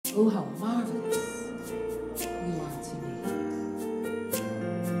Oh, how marvelous you are to me.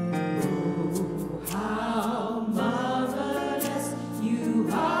 Oh, how marvelous you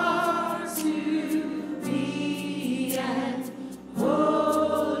are to me, and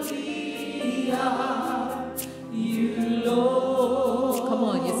holy are you, Lord. Come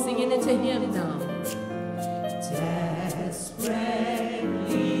on, you're singing it to him now.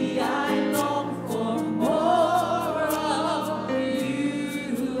 Desperately I long for more of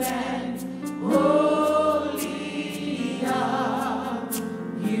you, and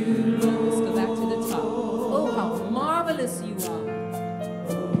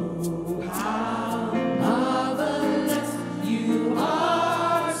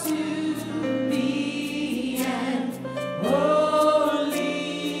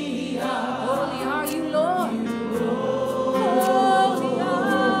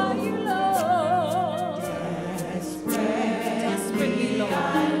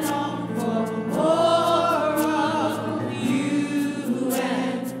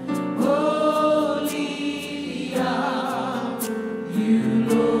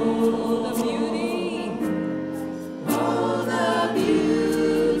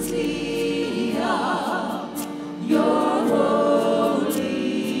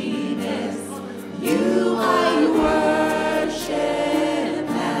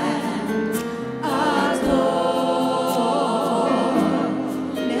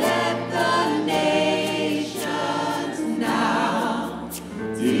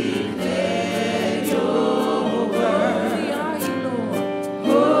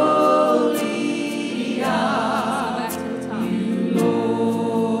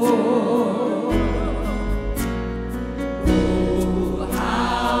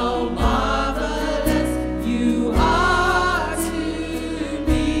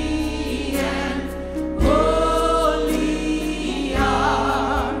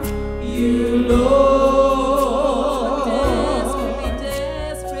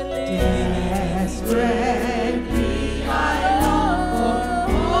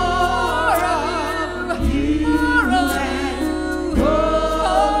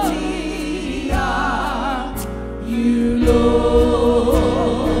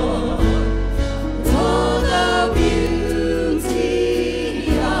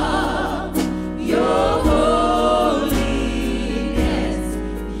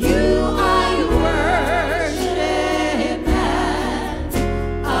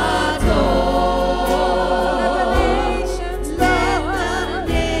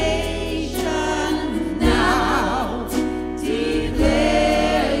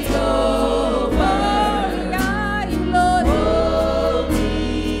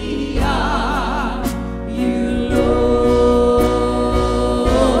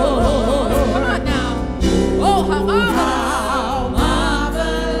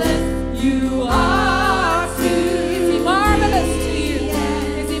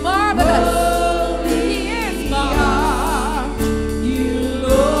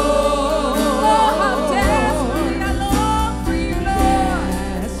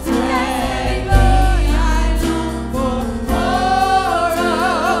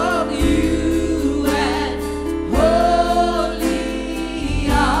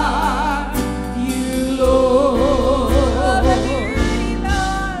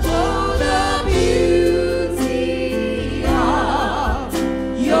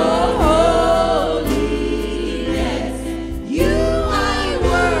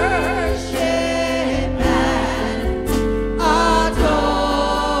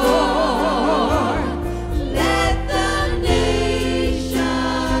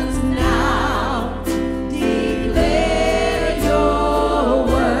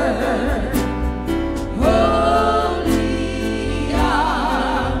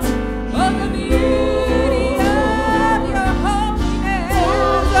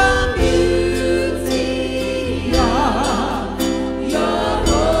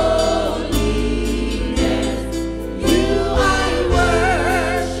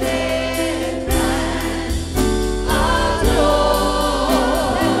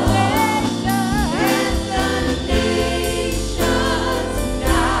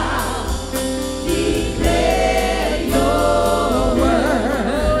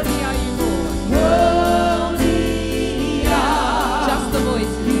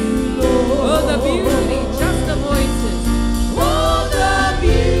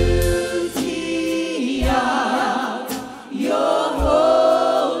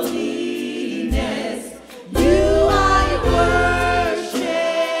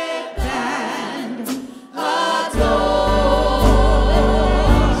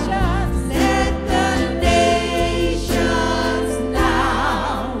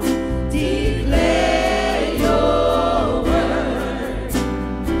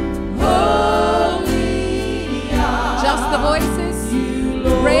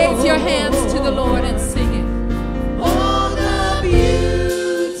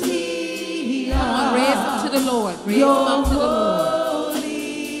Lord. Praise him unto the Lord.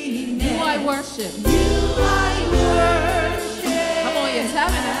 You I worship. Come on, you're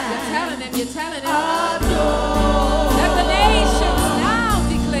telling him. You're telling him. You're telling him. Let the nations now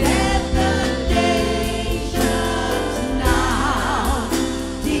declare. Let the nations now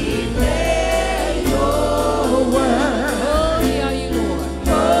declare your word. Holy are you, Lord.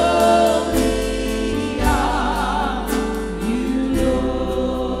 Holy are you,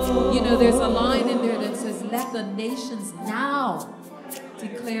 Lord. You know, there's a line in there that says, let the nations now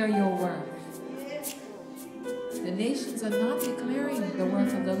declare your word. The nations are not declaring the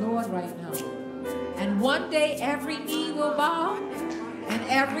work of the Lord right now. And one day every knee will bow and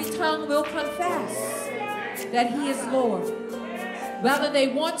every tongue will confess that he is Lord. Whether they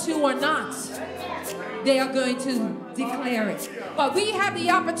want to or not, they are going to declare it. But we have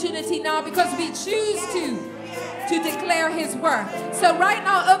the opportunity now because we choose to declare his work. So right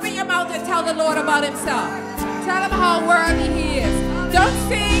now, open your mouth and tell the Lord about himself. Tell him how worthy he is. Don't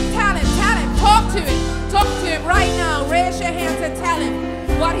sing, tell him, talk to him. Talk to him right now. Raise your hands and tell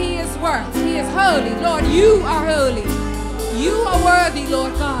him what he is worth. He is holy. Lord, you are holy. You are worthy,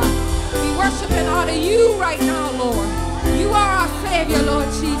 Lord God. We worship and honor you right now, Lord. You are our Savior,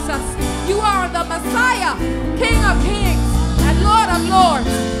 Lord Jesus. You are the Messiah, King of kings and Lord of lords.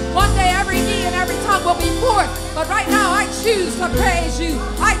 One day every knee and every tongue will be forth. But right now I choose to praise you.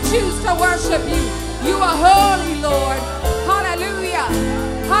 I choose to worship you. You are holy, Lord. Hallelujah.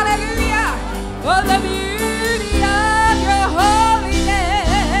 Hallelujah. Oh, love you.